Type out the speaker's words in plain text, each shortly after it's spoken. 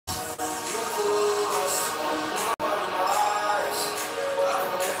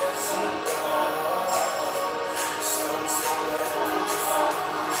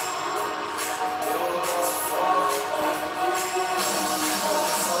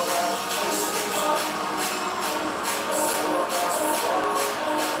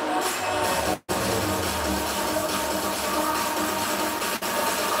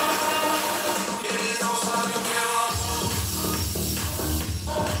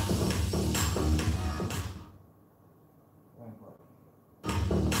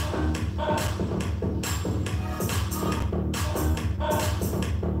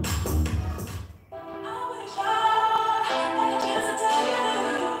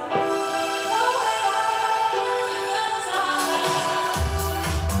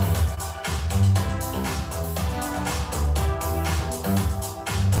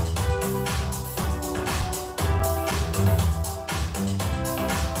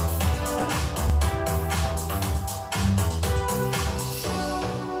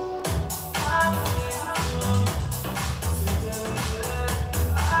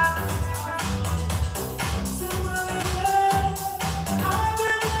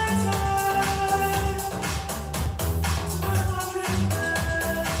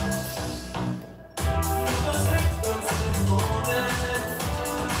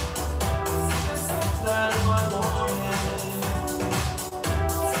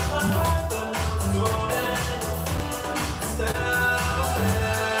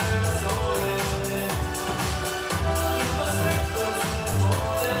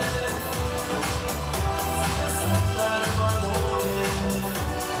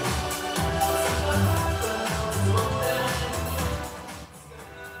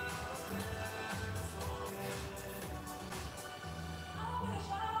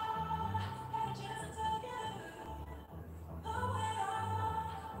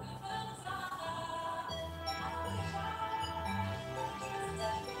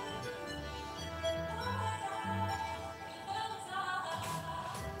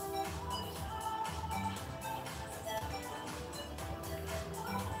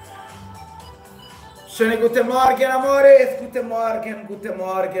Schönen guten Morgen, Amores. Guten Morgen, guten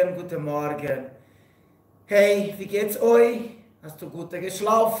Morgen, guten Morgen. Hey, wie geht's euch? Hast du gut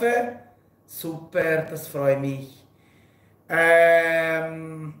geschlafen? Super, das freut mich.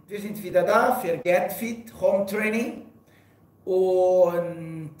 Wir sind wieder da für Getfit Home Training.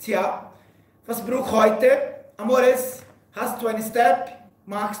 Und ja, was braucht heute? Amores, hast du einen Step?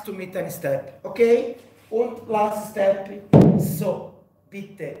 Machst du mit einem Step, okay? Und lass Step. So,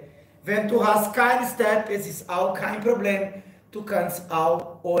 bitte. Wenn du hast keinen Step, es ist auch kein Problem. Du kannst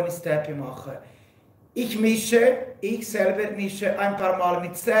auch ohne Step machen. Ich selber mische ein paar Mal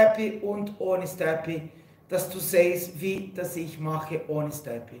mit Steppi und ohne Steppi, dass du siehst, wie das ich mache ohne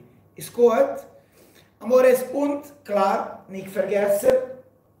Steppi. Ist gut? Amores, und klar, nicht vergessen,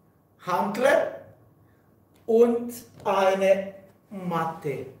 Handler und eine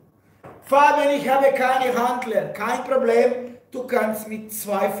Matte. Fabian, ich habe keine Handler, kein Problem, du kannst mit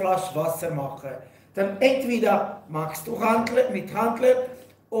 2 Flaschen Wasser machen. Dann entweder machst du Handler mit Handler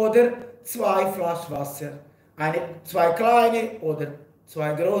oder 2 Flaschen Wasser. 2 kleine oder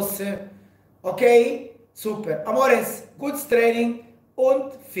 2 große. Okay, super. Amores, gutes Training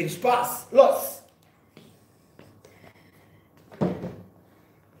und viel Spaß. Los!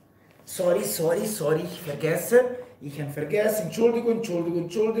 Sorry, ich vergesse. Ich habe vergessen.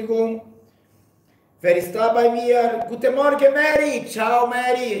 Entschuldigung. Wer ist da bei mir? Guten Morgen, Mary. Ciao,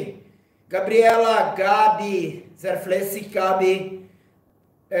 Mary. Gabriela, Gabi. Sehr fleißig, Gabi.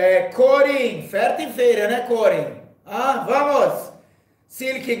 Corin. Fertigferien, ne, Corin? Ah, vamos.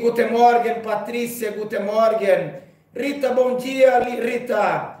 Silke, guten Morgen. Patricia, guten Morgen. Rita, bon dia,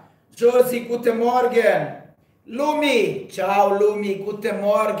 Rita. Josie, guten Morgen. Lumi, ciao Lumi, guten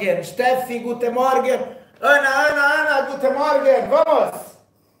Morgen. Steffi, guten Morgen. Ana, guten Morgen. Vamos.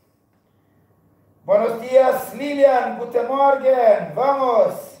 Buenos días, Lilian, guten Morgen.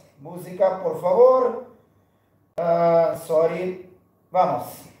 Vamos. Música, por favor. Sorry. Vamos.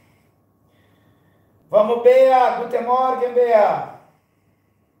 Vamos, Bea. Guten Morgen, Bea.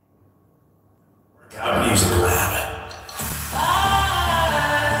 Got music loud.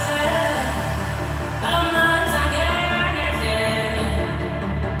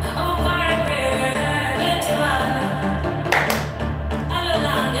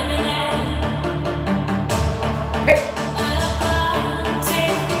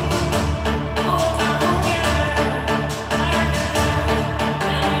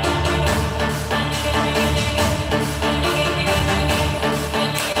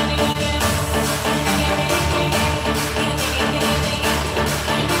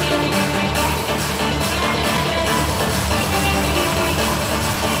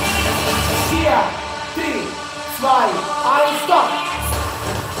 Stop!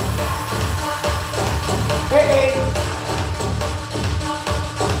 Hey!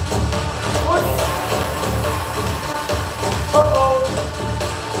 What? Uh-oh!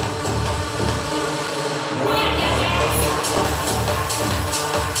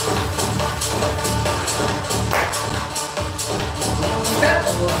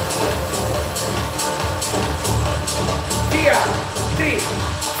 Vier, 3,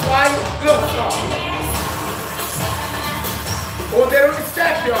 2, los! Oder ein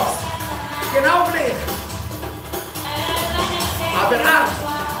Step, ja. Genau gleich. Aber ab.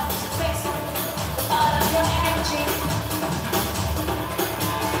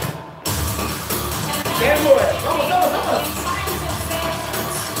 Sehr gut. Vamos.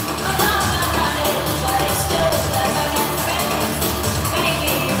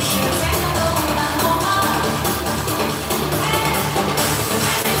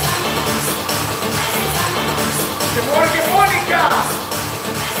 Guten Morgen, Monika.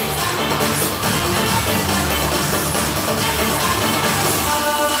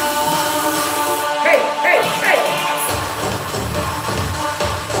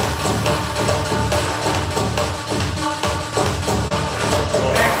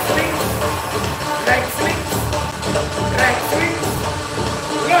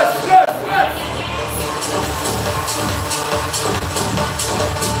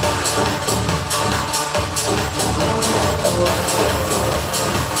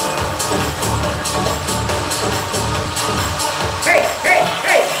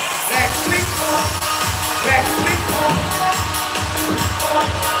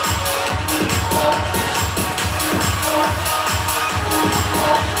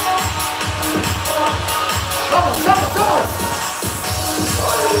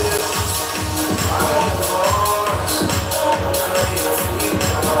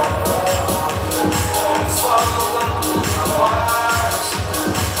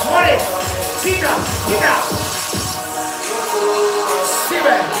 Get out! 7,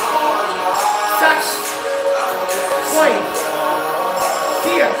 6,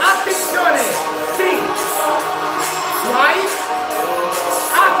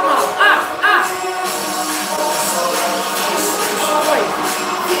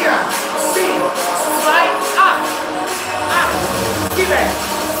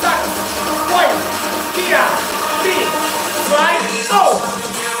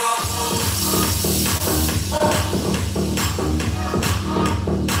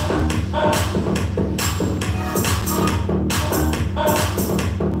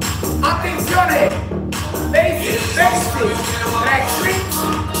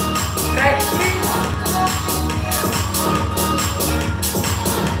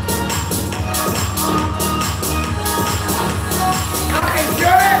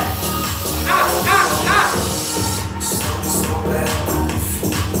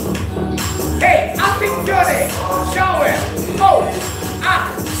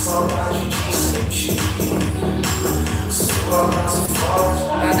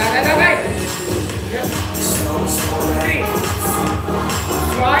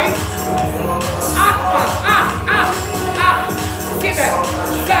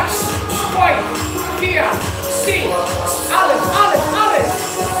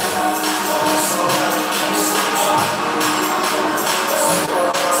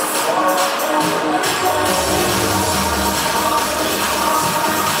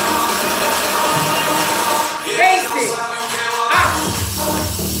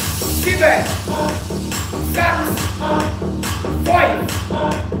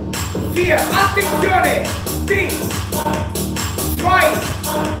 Attenzione! 3, 2,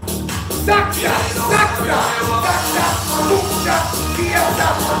 sacca, puccia, piazza,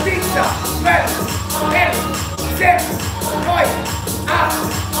 pizza, bella, sempre, poi,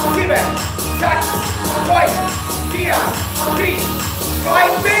 sieben, sacca, poi, via, 3, 2,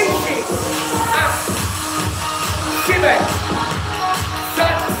 20, sieben,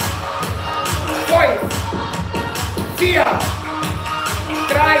 sacca, poi, via,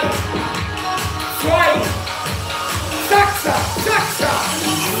 3, 2, Saxa, Pizza,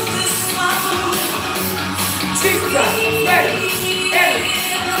 12, 11,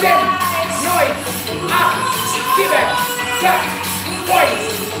 10, 9, 8, 7, 6,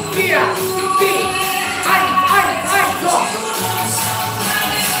 5, 4, 3, 1, go!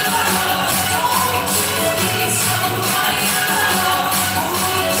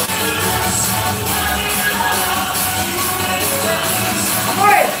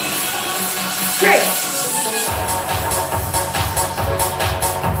 Amore! 6!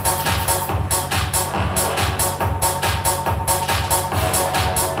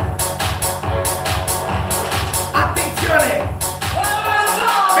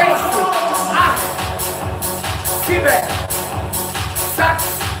 Sax,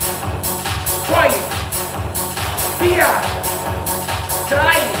 2, 4, 3,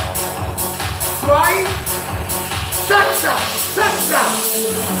 2, Saxa,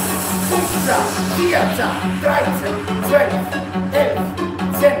 Puzza, Piazza, 13, 12, 11,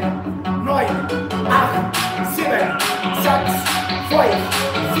 10, 9, 8, 7, 6, 5,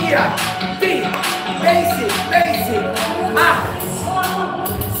 4, 3, basic, 8,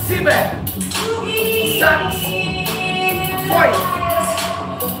 7, 6, 5,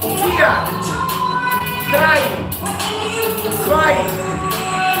 4, 3, 2,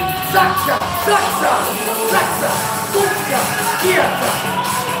 Saxa, Puzza, Piazza,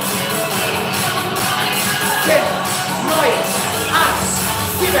 10, 9, 8,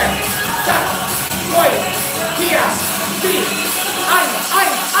 7, 6, 5, 4, 3,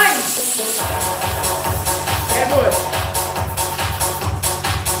 1. Sehr gut.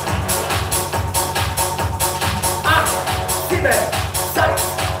 8, 7, 6,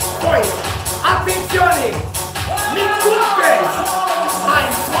 5. Attenzione! Mit Kumpel!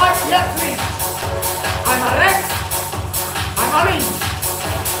 1, 2, jetzt nicht. Einmal rechts, einmal links.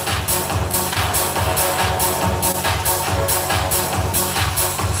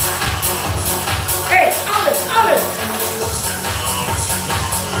 Hey, alles!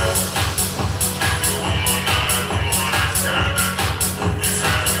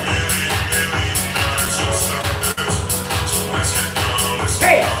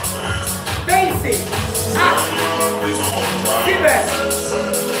 Hey, basic, 8, 7,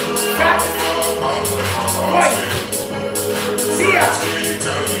 6, 5, 4,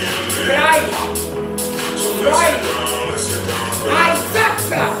 3, 2, 1,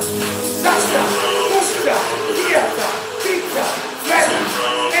 Saxa, Puzza, Piazza, Pizza, 12,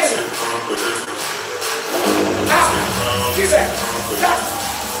 11, 8, 7, 6,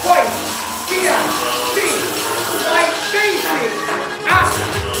 5, 4, 3, 2, basic, 8,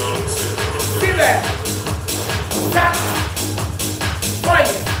 7, 6, 5,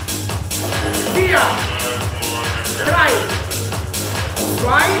 4, 3,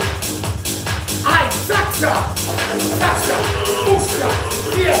 2, 1, Saxa, Puzza,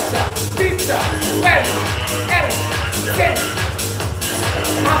 Piazza, Pizza, 12, 11, 10,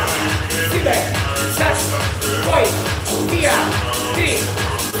 8, 7, 6, 5, 4,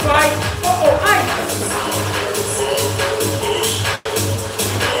 3, 2,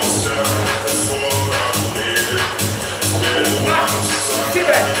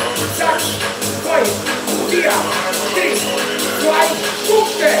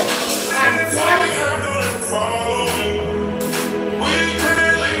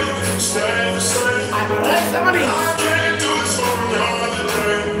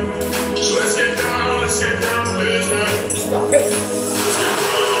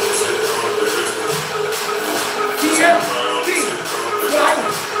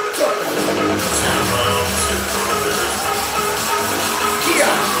 1.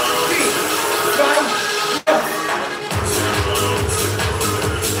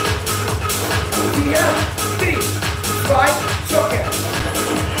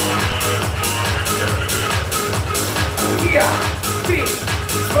 3,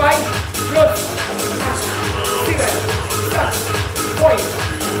 2, 1, Steven, start, point,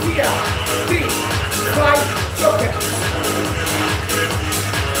 via, 3, 2, joker.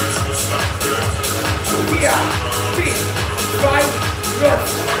 Via, 3, 2, 1,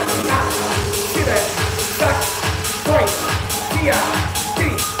 Steven, start, point, via, 3,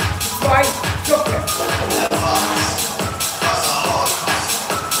 2, 1, joker.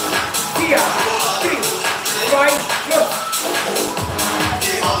 Via, 3, 2, 1,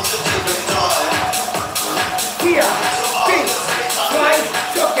 Via, 3, 2, 1,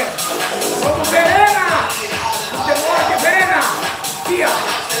 joker. Vamos, Verena! Demora que Verena! Via,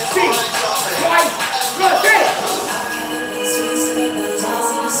 3, 2, 1,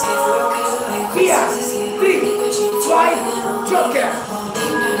 Via, 3, 2, 1, joker.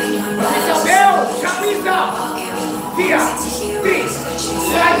 Isabel, camisa! Via, 3, 2,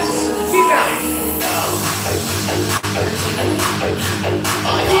 1, fica!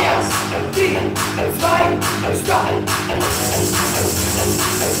 Via, 3, 2, 1, stop!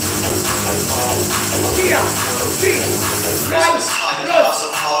 Via, 3, 2,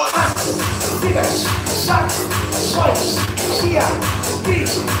 1, fica! Start, point! Via, 3,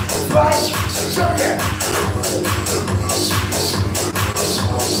 2, 1, joker!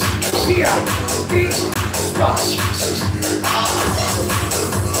 Via, 3, stop!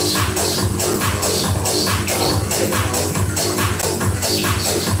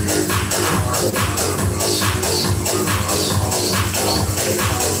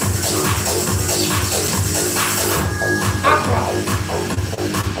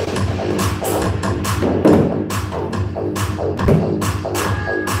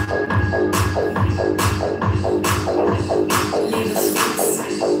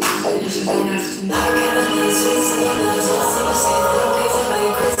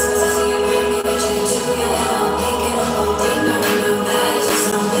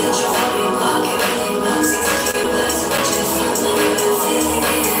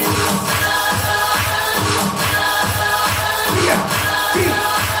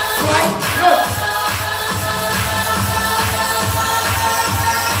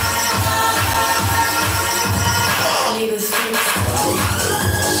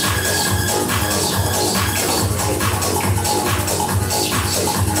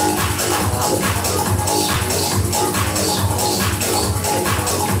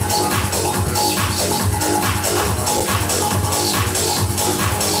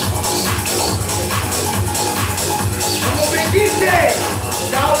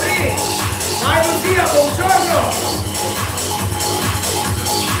 Ciao Bri! Vai Lucia, buongiorno!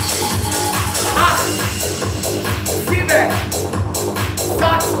 Vive!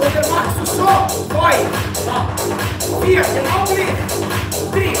 Sax con il max su, poi! Via, che mobili!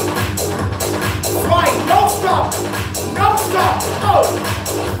 3, 2, no stop! No stop! Oh!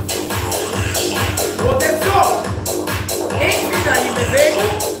 Adesso! Infina il bebego!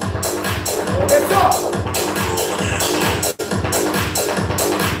 Adesso!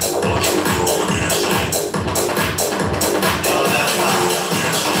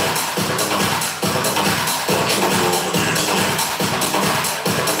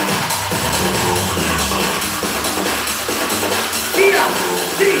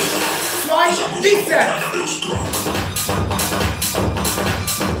 Listen!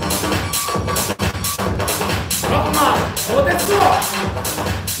 Nochmal! Oder so!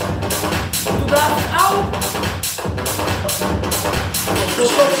 Du darfst auch!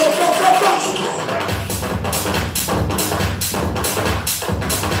 So!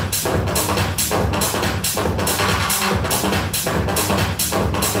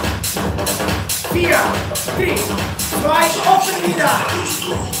 4, 3, 2, offen wieder!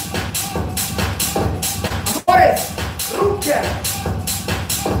 Rückkehr!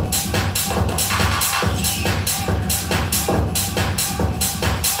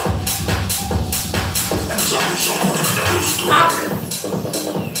 8,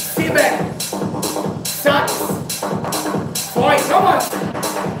 7, 6, 5, vamos!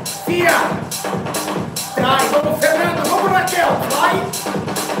 4, 3, vamos Fernando, vamos Raquel, 2,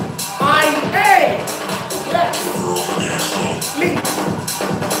 1, hey! Left, link,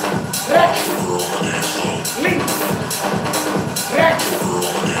 rechts, link, rechts,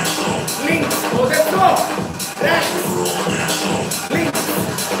 link, adesso, rechts, link,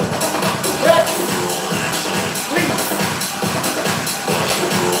 rechts, link.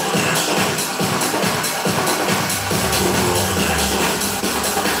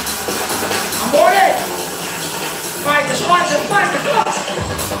 Amore! Spike, stop!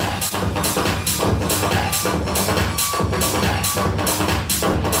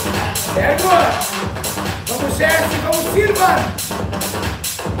 Very good! Vamos, Jesse, vamos, Silvan.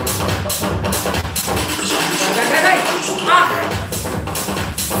 Vai.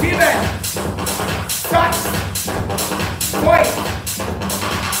 8, 7, 6,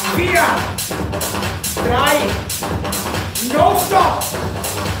 5, 4,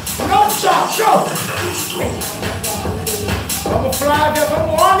 3, no stop, show. Vamos, Flávia,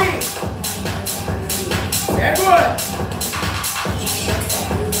 vamos, Oli. É good.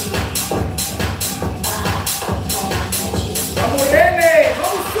 Vamos, Rene,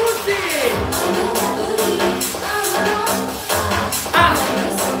 vamos, Suzy.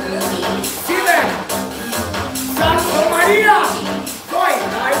 Steven, Santo Maria. Foi,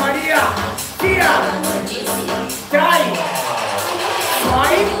 vai, Maria. Tia, trai.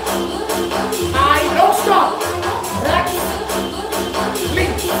 Vai. Ai, não stop. Rex.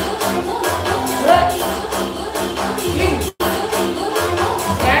 Link. Rex. Link.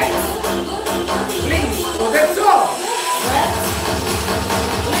 Rex. Link. Começou. Rex.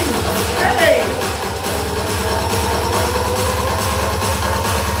 Link. Hey.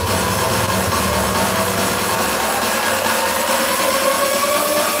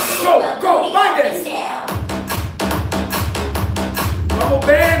 Go, Binders. Vamos,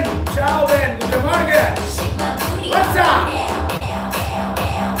 Ben. Ciao, Ben. Guten Morgen. What's up?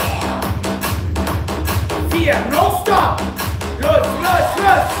 4, no stop. Los.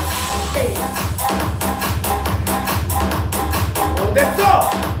 Adesso.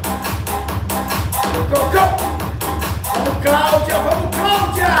 Go. Vamos, Claudia.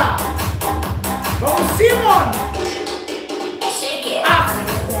 Vamos, Simon.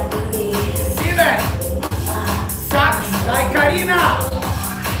 Steven. Sax. Dai, Karina.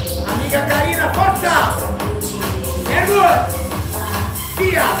 Amiga Karina, forza. Very good.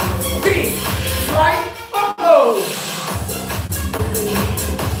 4, 3, 2, oh.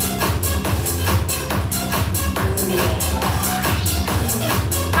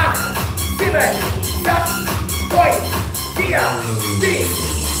 Steven, 7, 8, 4, 3,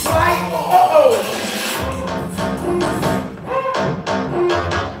 2, oh.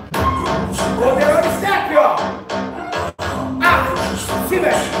 Poderone Stepio.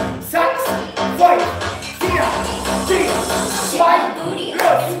 Steven, 6, 5, 4, 3, 2,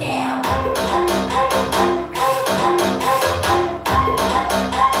 good.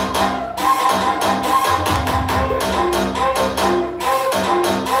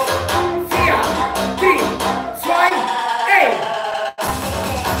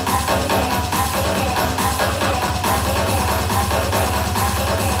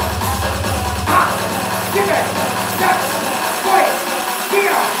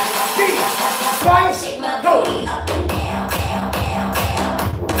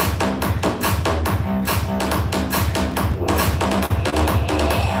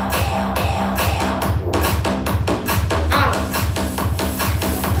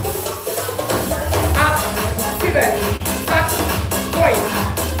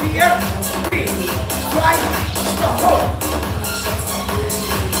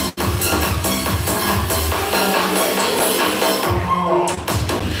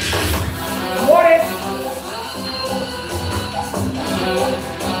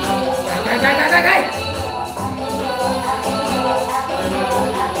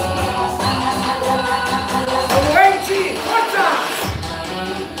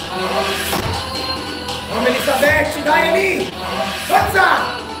 Elisabeth, dai Eli! Forza!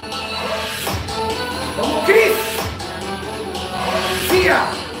 Vamos, Chris! 4,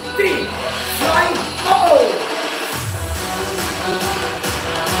 3, 2, oh!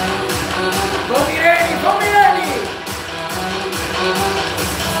 Vamos, Irene!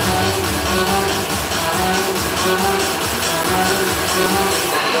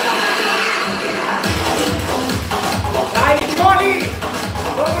 Dai, Nicoli!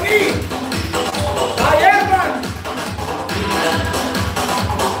 Vamos, Ni! Dai, Herman!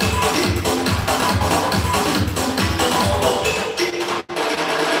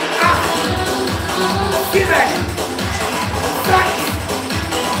 Steven! 6,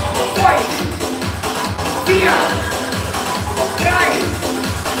 5, 4, 3,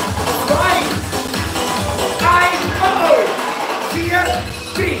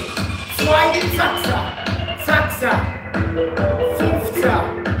 2, Sachsa, 5,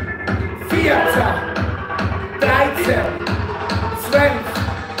 4, 13, 12,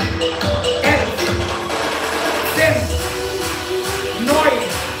 11, 10, 9,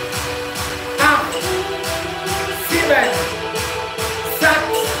 8, 7, 6,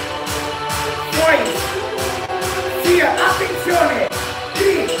 5, 4, attenzione,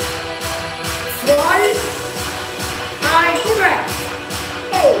 3, 2,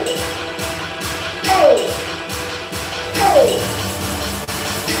 1, oh!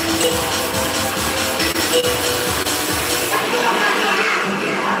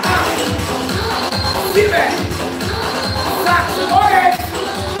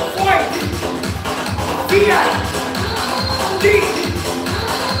 4, 3,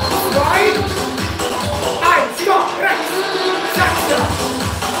 2, 1, stopp, rechts, sakta,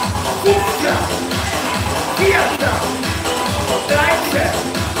 15, 14, 13,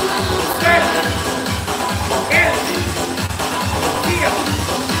 12, 11, 4,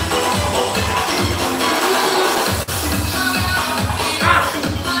 8,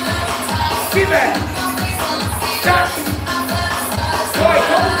 7, 6, poi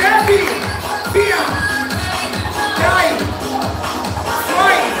con tempi, 4, 3,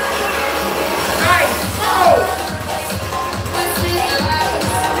 2, 1, go!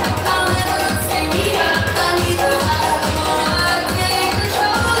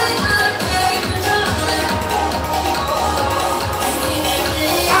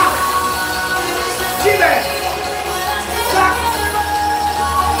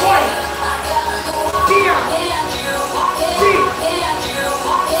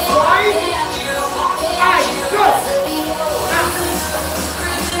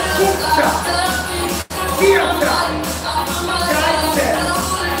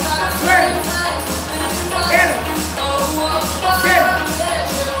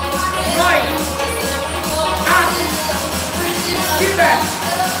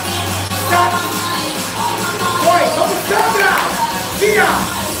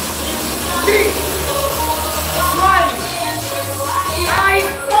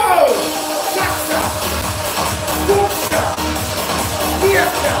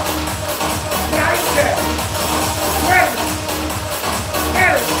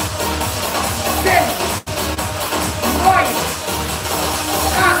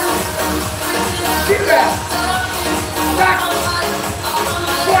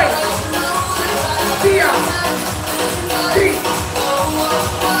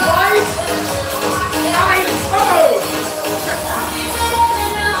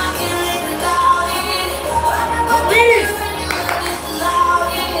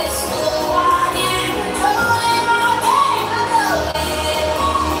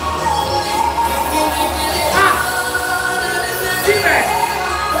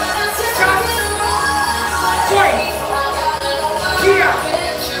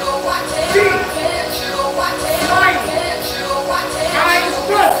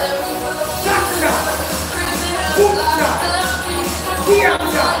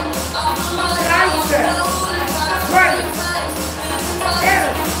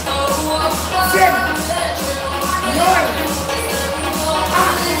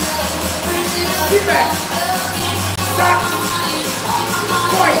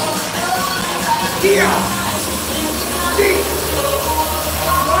 Via! 3,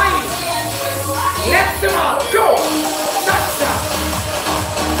 2, 1, go! Sakta!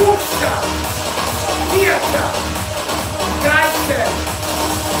 Kupta! Vierta! 13,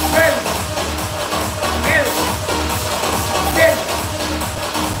 12, 11, 10,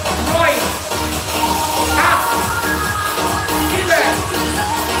 9, 8,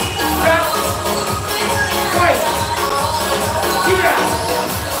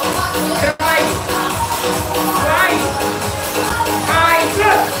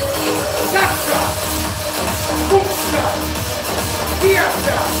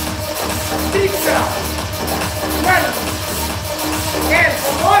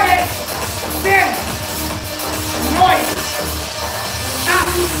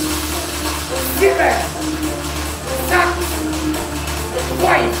 7, 6,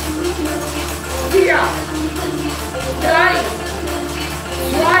 5,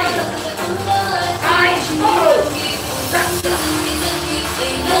 4,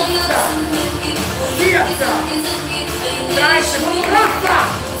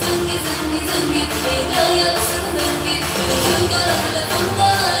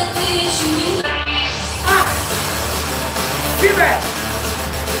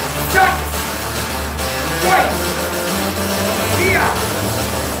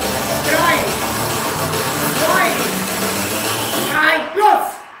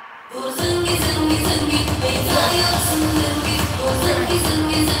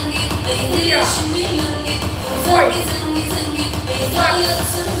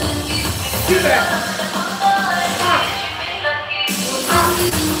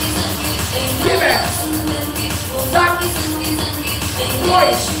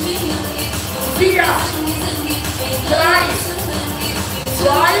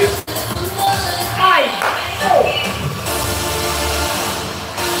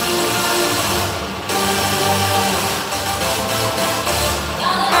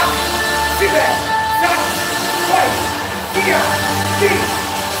 3,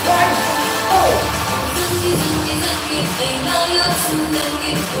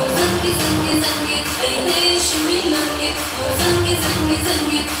 Thank you.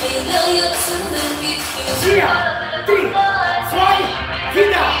 Via! 3, 2,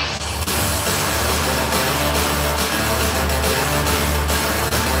 wieder!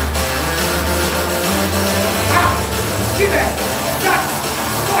 Ah, 7, 6,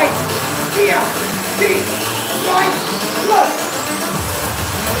 5, 4, 3, 2, los!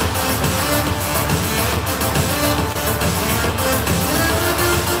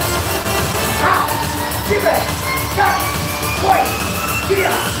 Ah, 7, 6, 5,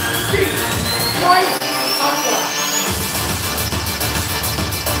 4, 3, 2, ancora!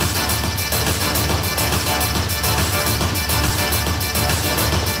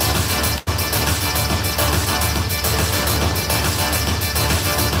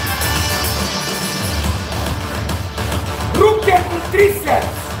 Rücken und Trizeps.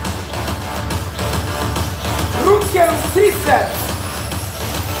 Rücken und Trizeps.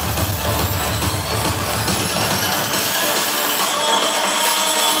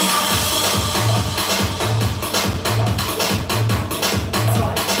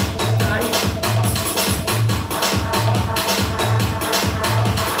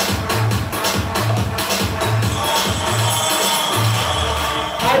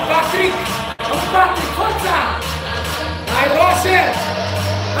 Vai Patrick! Vamos Patrick, forza! Dai Roger!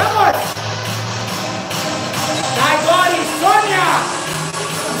 Vamos! Dai Dori, Sonia!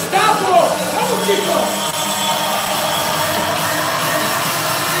 Gustavo! Vamos chicos!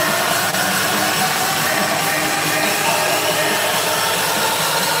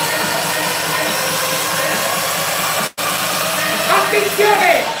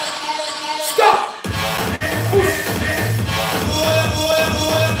 Attenzione! Stop! Push!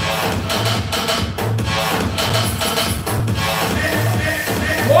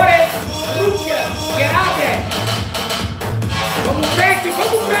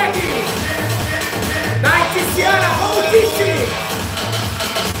 Vamos Becky! Dai Tiziana, vamos Tizi!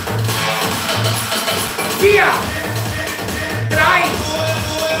 Via! 3,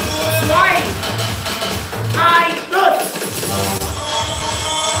 2, 1, los!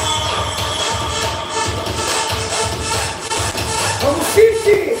 Vamos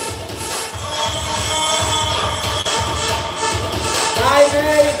Tizi! Dai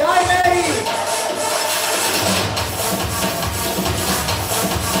Mary, dai Mary!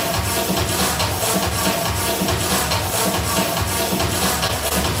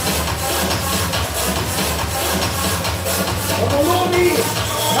 Vamos Lumi!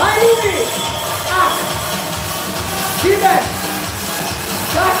 Dai Lumi! Ah! 7!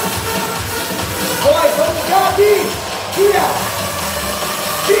 6! Vai, vamos Gabi! Via!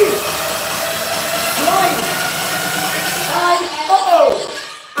 3! 2! 1! Oh!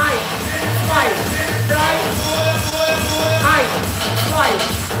 1! 2! 3! 1! 2!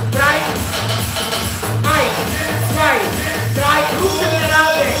 3! 1! 2! 3! Rute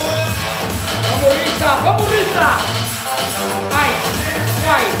minerale! Vamos Rita! 1,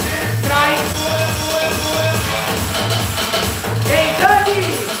 2, 3. Hey, Dani!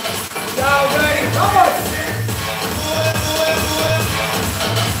 Ciao, Dani, vamos!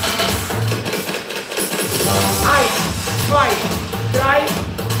 1, 2, 3.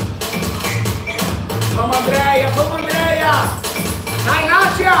 Vamos, Andrea! Dai,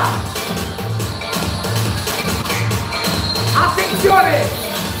 Nadia! Attenzione!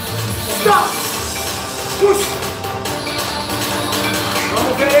 Stop! Push!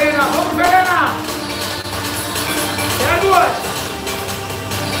 Vamos Verena! Edward!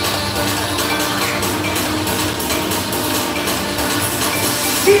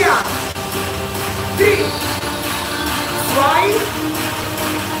 Via! 3, 2,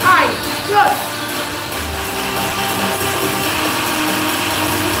 1, los!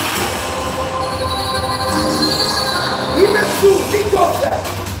 Immer zu, die Kurve!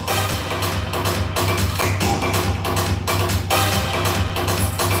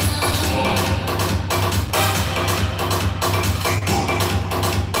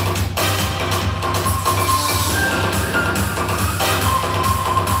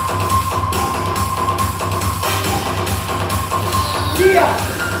 Via!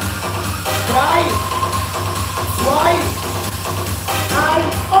 3, 2, 1,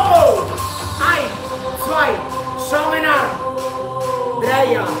 oh! 1, 2, schau mal nach!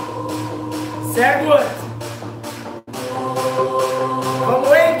 Andrea! Sehr gut!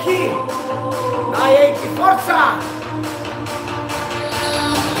 Vamos Enki! Dai Enki, forza!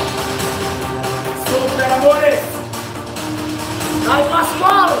 Super amores! Dai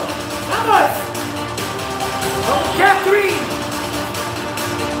Pasquale! Vamos! Vamos Catherine!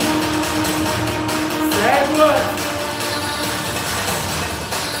 Sehr gut!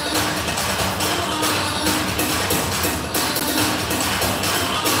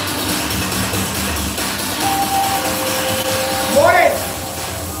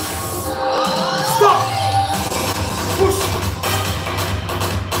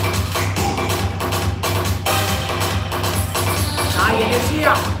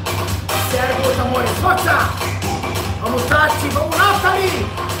 via. Sehr gut, amore, forza. Vamos, Tachi, vamos, Natalie.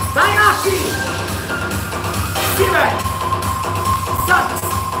 Dai, Nati. 7, 6,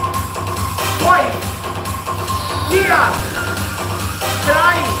 5, 4,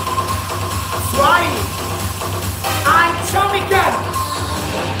 3, 2, 1. Ciao, Michael.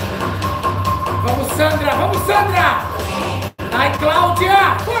 Vamos, Sandra, vamos, Sandra. Dai,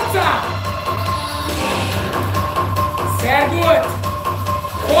 Claudia, forza. Sehr gut.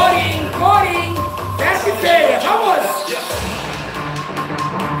 Corin. Vertiferia, vamos.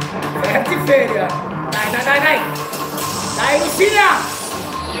 Vertiferia. Dai. Dai, Lucia.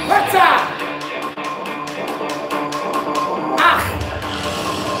 Forza. 8,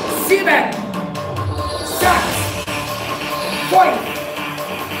 7, 6, 5,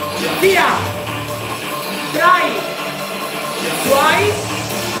 4, 3, 2,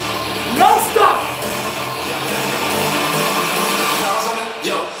 non stop.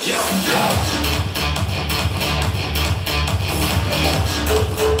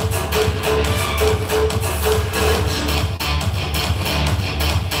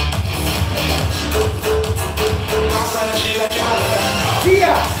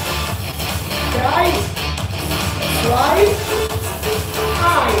 Via. 3, 2,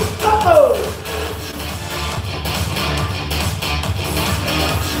 1.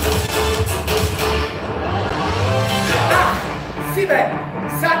 Stop. 7,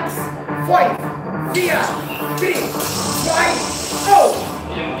 6, 5, 4, 3, 2, go!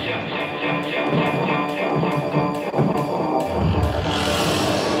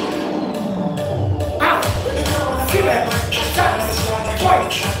 8, 7, 6, 5,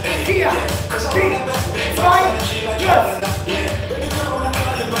 4, 3, 2, go!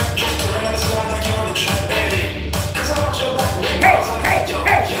 Hey!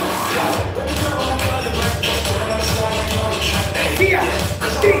 Via,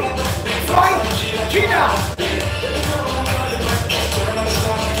 3, 2, China.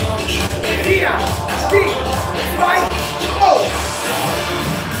 Via, 3, 2, go.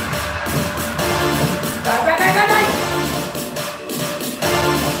 Dai.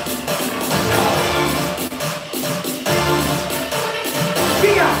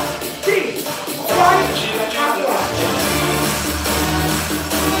 Via, 3, 2, acqua.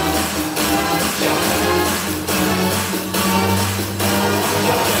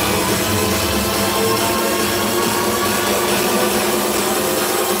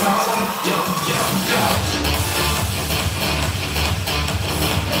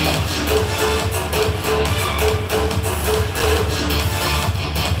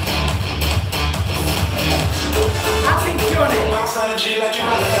 Attenzione!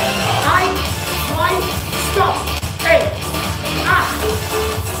 Dai, vai, stop! 8,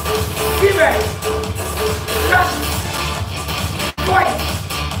 7, 6,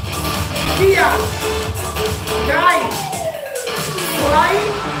 5, 4, 3, 2,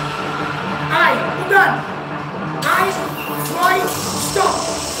 1. Done! 1, 2, stop!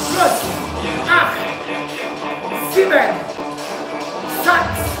 Los! 8, 7, 6,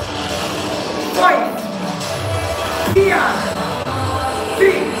 5, 4, 3,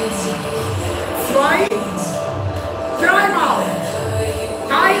 2, dreimal.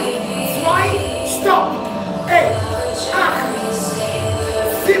 1, 2, stop. 8,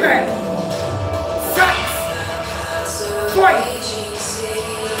 7, 6, 5, 4,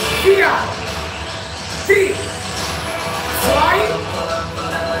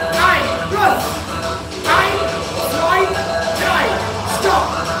 3, 2, 1. Los. 1, 2, 3, stop.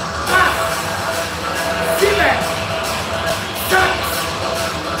 8, 7, 6,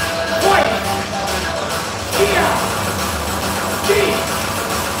 5, 4,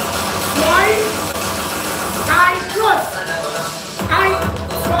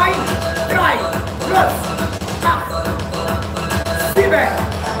 3, 2, 1. Los. 1, 2, 3, los. 8, 7,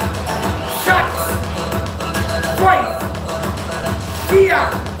 6,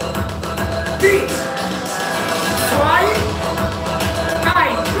 5, 4, 3, 2, 1.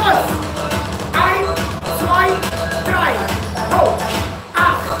 Los. 1, 2, 3, go! 8,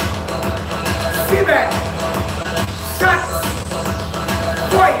 7, 6,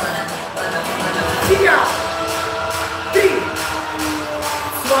 5, 4, 3,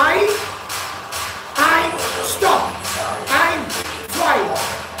 2, 1, stop! 1, 2.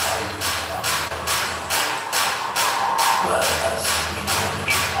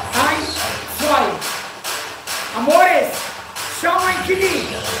 1, 2.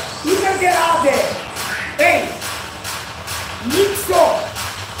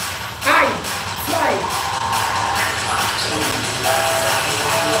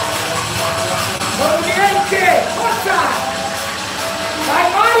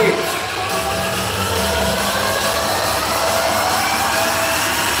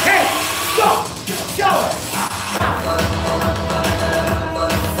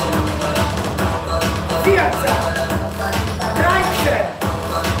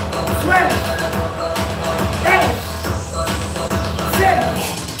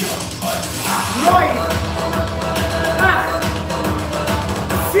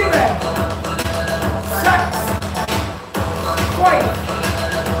 7, 6, 5, 4,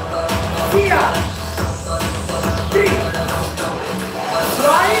 3, 2,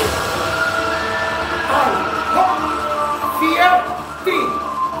 1, hopp, 4, 3,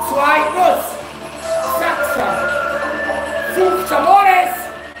 2, los, 6, 5, amores,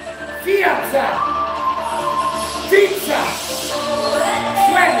 14, 15, 12,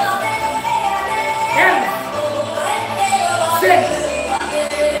 11, 10,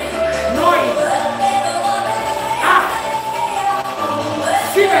 9, 8,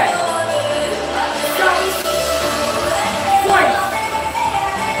 7, 6, 5, 4,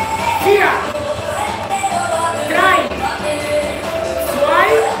 3,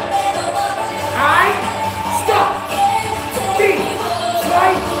 2, 1, stop! 3,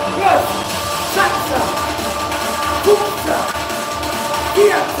 2, los, 6, 15,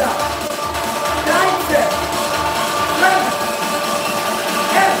 14, 13, 12,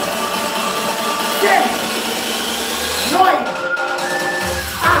 10, 9,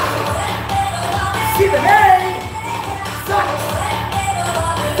 8, 7, 8, 6, 5, 4, 3, 2, 1,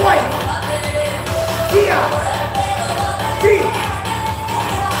 4, 3, 2, los, 6,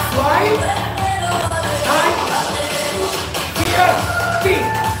 15, 14, 13,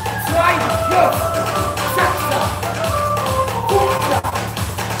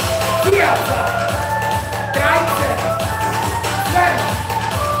 12, 10,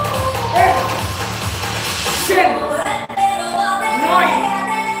 9, 8,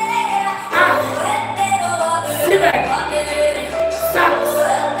 7, 6,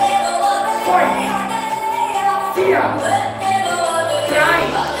 5, 4, 3,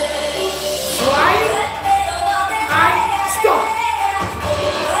 2, 1, stop!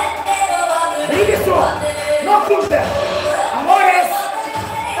 Regreso, no punta, amores,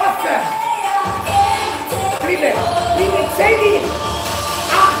 offen, prime, 6,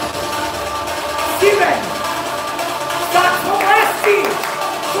 7, 6,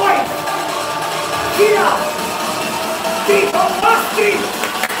 5, 4, 3,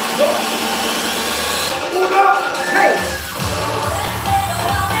 2, 1, hey!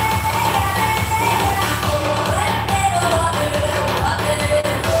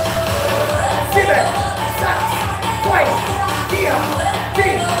 Seven, 6, 5,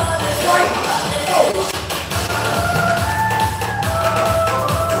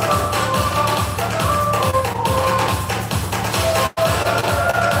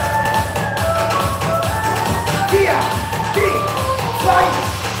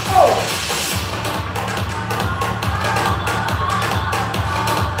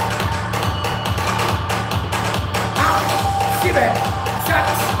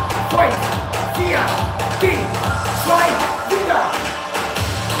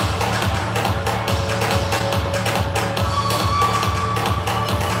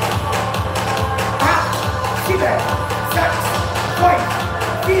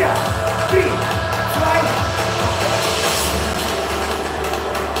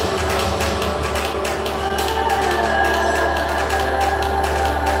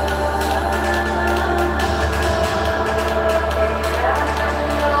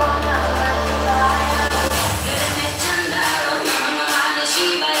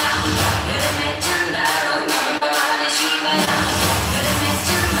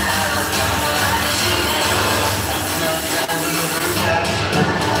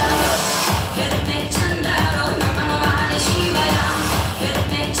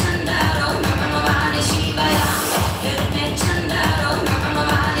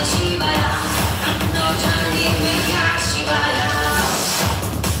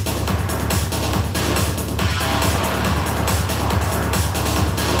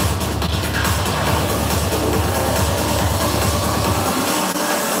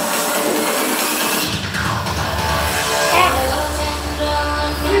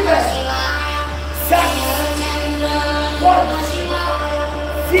 4, 3,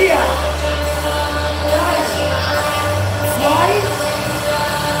 2,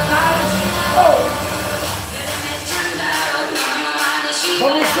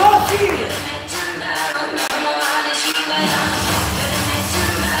 1, go!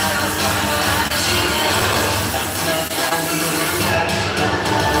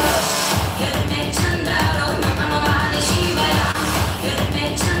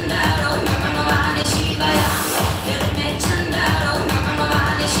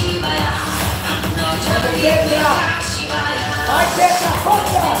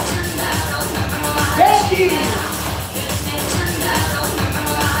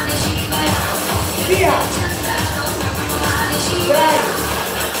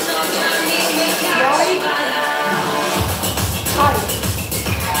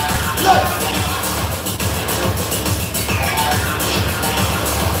 los!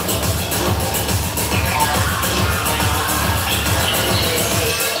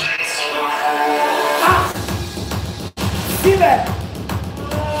 7,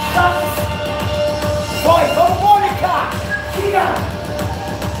 6, poi vamos Monica, 4,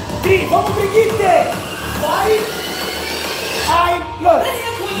 3, vamos Brigitte, vai, los!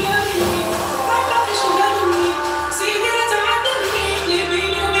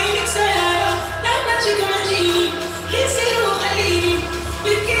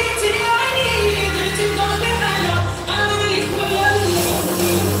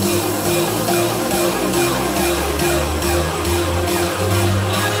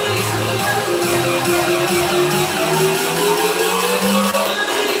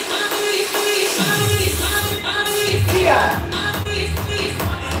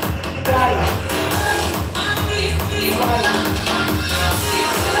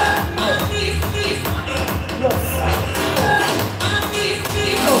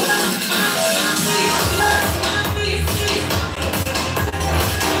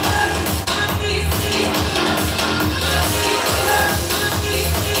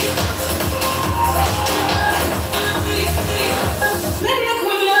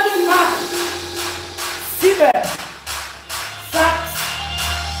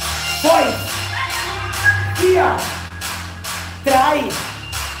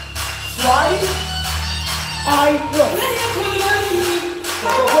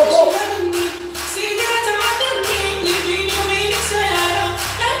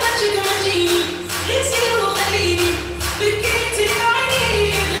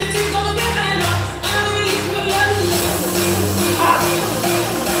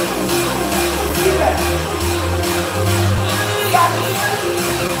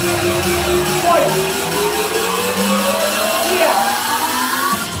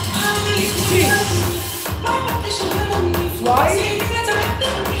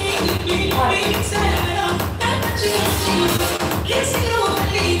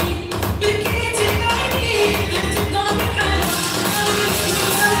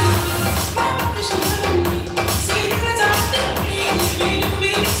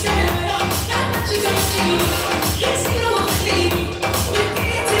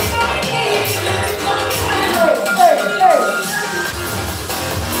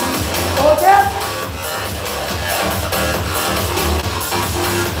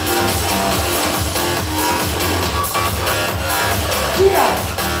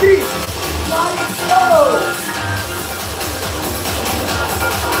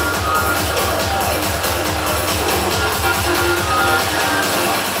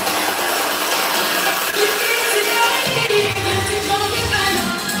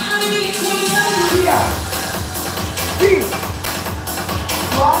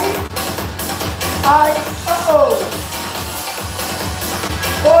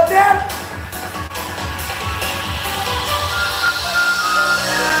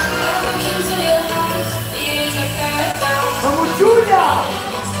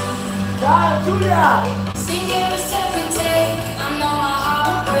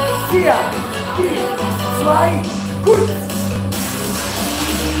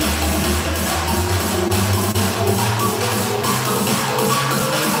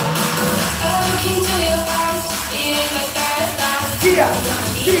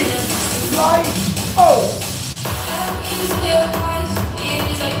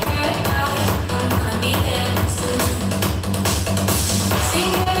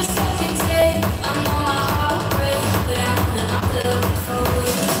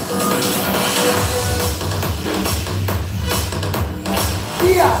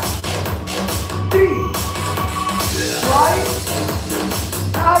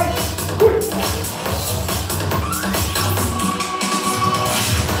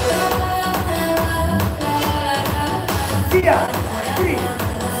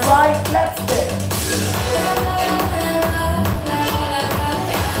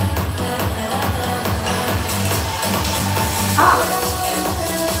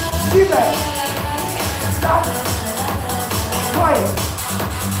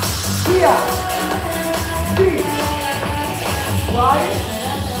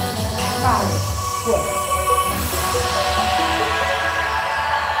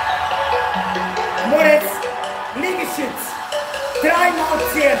 Amores, Liegestütz, 3 mal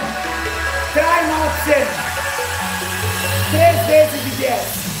 10, 3 mal 10, 3 vezes de 10.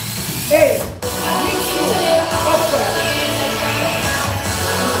 Ei, isso, opa.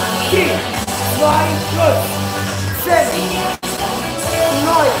 5, 2, plus, 6,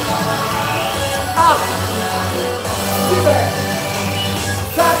 9, 8, 7,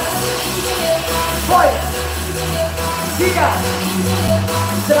 6, 4,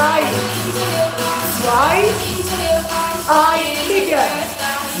 3, 2, 1, liegen.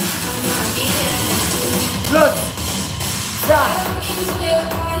 Plus. 8,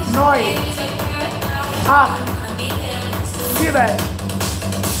 9, 8, 7,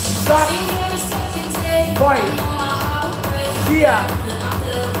 6, 5, 4,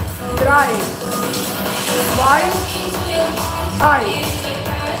 3, 2, 1.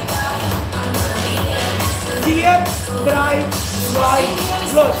 4, 3, 2,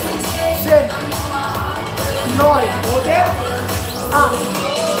 plus 10, 9, oder? 8,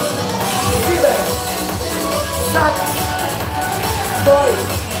 7, 6, 5,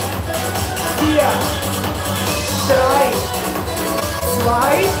 4, 3,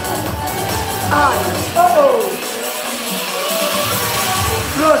 2, 1. Oh!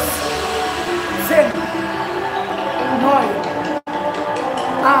 Plus 10, 9,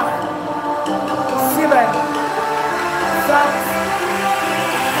 8, 7, 6,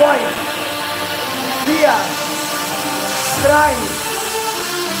 5, 4, 3,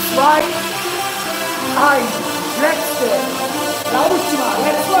 2, 1. Letzte. La ultima.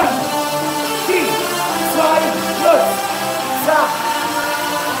 Next one. 3, 2, plus. 7,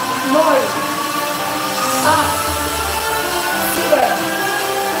 9, 8, 7,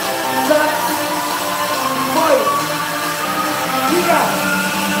 6, 5, 4,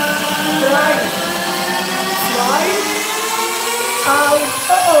 3, 2, 1.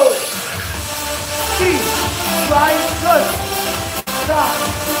 Oh! 3, 2, plus. 7,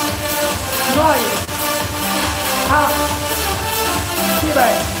 9, 8,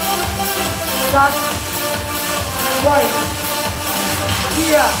 7, 6, 5,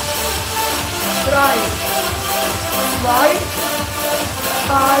 4, 3, 2,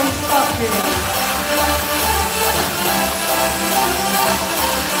 1. Okay.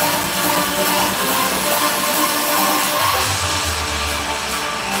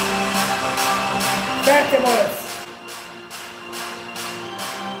 Fertig, Moritz.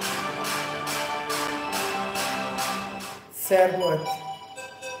 Sehr gut.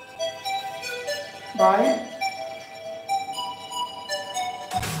 Bein.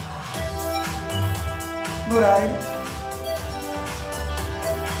 Nur ein.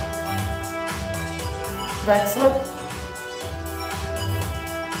 Wechsel.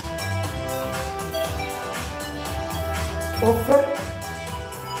 Opfer.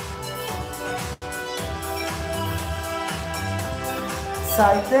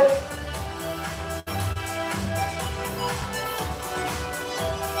 Seite.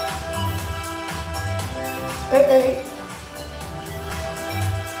 Hey.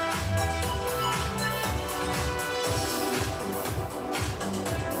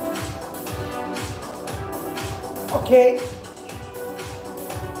 Okay.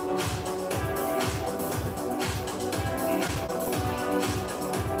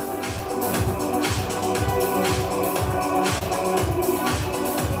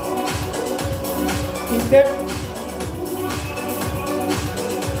 Inter.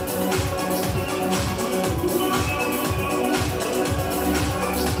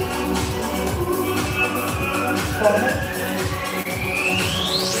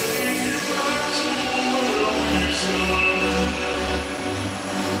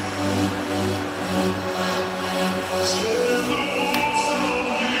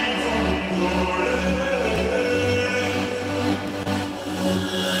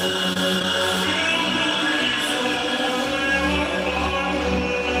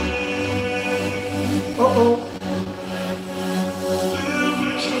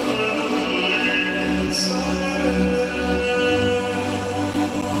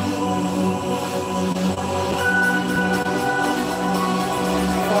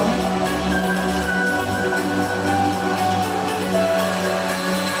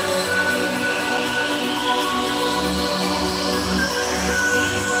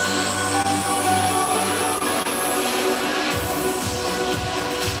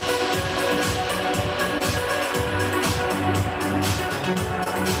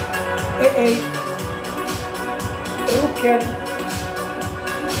 Rücken.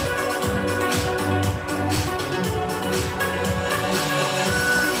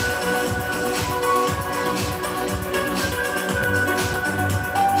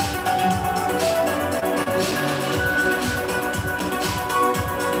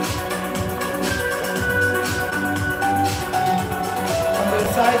 Andere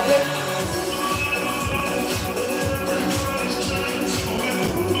Seite.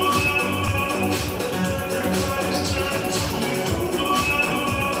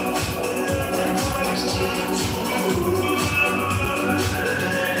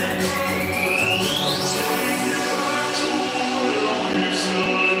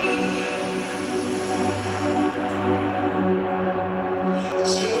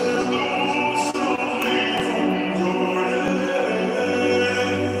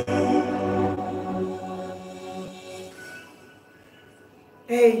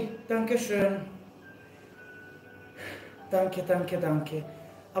 danke schön. Danke, danke, danke.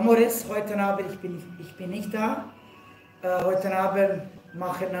 Amores, heute Abend, ich bin nicht da. Heute Abend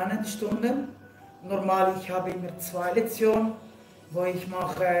mache ich 9 Stunden. Normal, ich habe immer 2 Lektionen, wo ich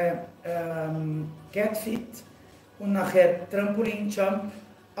mache Getfit und nachher Trampolinjump.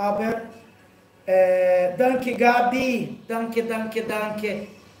 Aber danke Gabi, danke, danke, danke.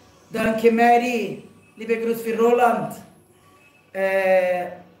 Danke Mary, liebe Grüße für Roland.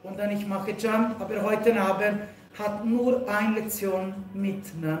 Und dann ich mache Jump, aber heute Abend hat nur eine Lektion mit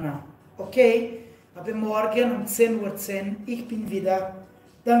Nana. Okay? Aber morgen um 10:10 Uhr, ich bin wieder.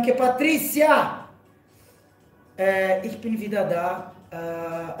 Danke Patricia! Ich bin wieder da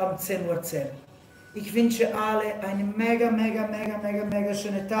um 10:10 Uhr. Ich wünsche alle einen mega, mega, mega, mega, mega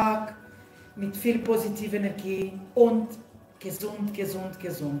schönen Tag mit viel positiver Energie und gesund, gesund,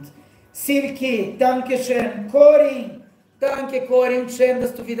 gesund. Silke, danke schön. Corinne, danke Corinne, schön,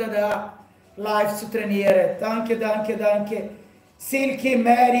 dass du wieder da live zu trainieren. Danke, danke, danke. Silke,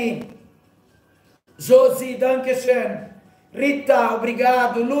 Mary, Josie, danke schön. Rita,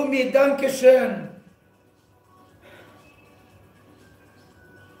 obrigado. Lumi, danke schön.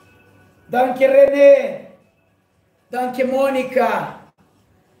 Danke René, danke Monika,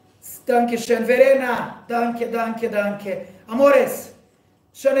 danke schön Verena, danke, danke, danke. Amores,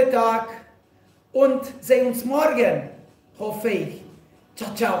 schönen Tag und sehen uns morgen, hoffe ich.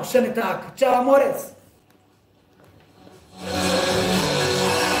 Ciao, ciao, schönen Tag. Ciao, Amores.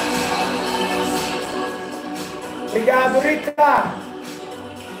 Obrigado, Rita.